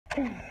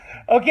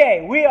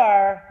Okay, we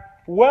are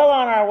well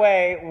on our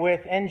way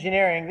with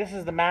engineering. This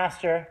is the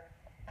master.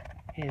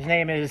 His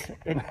name is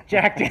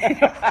Jack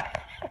Daniels.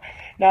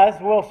 No, this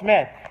is Will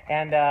Smith,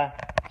 and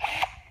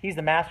he's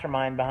the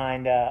mastermind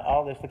behind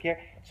all this. Look here.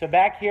 So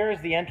back here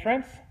is the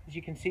entrance. As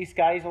you can see,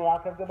 Scotty's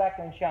locked up. Go back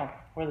there and show him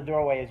where the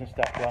doorway is and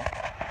stuff, Will.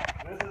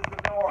 This is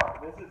the door.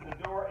 This is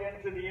the door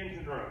into the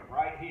engine room,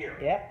 right here.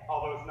 Yep.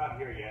 Although it's not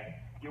here yet.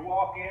 You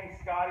walk in,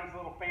 Scotty's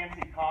little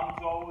fancy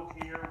console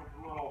is here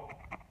with the little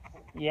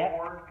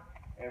board.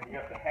 And we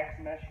have the hex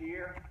mesh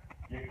here.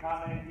 You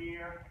come in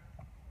here.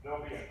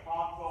 There'll be a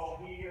console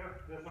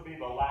here. This will be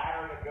the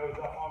ladder that goes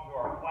up onto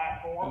our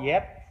platform.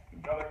 Yep.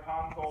 Another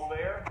console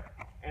there.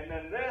 And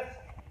then this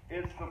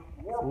is the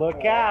warp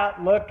Look core.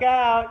 out, look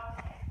out.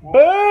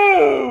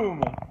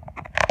 Boom!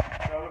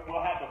 So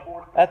we'll have the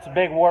fourth. That's a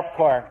big warp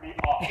core. Be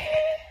awesome.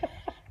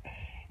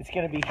 It's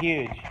going to be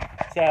huge.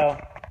 So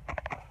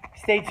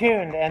stay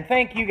tuned, and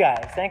thank you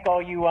guys. Thank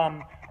all you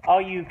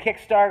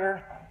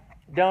Kickstarter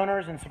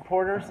donors and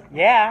supporters.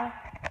 Yeah,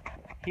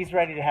 he's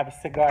ready to have a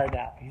cigar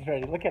now. He's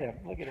ready. Look at him.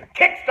 Look at him.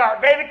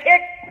 Kickstart, baby,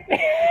 kick!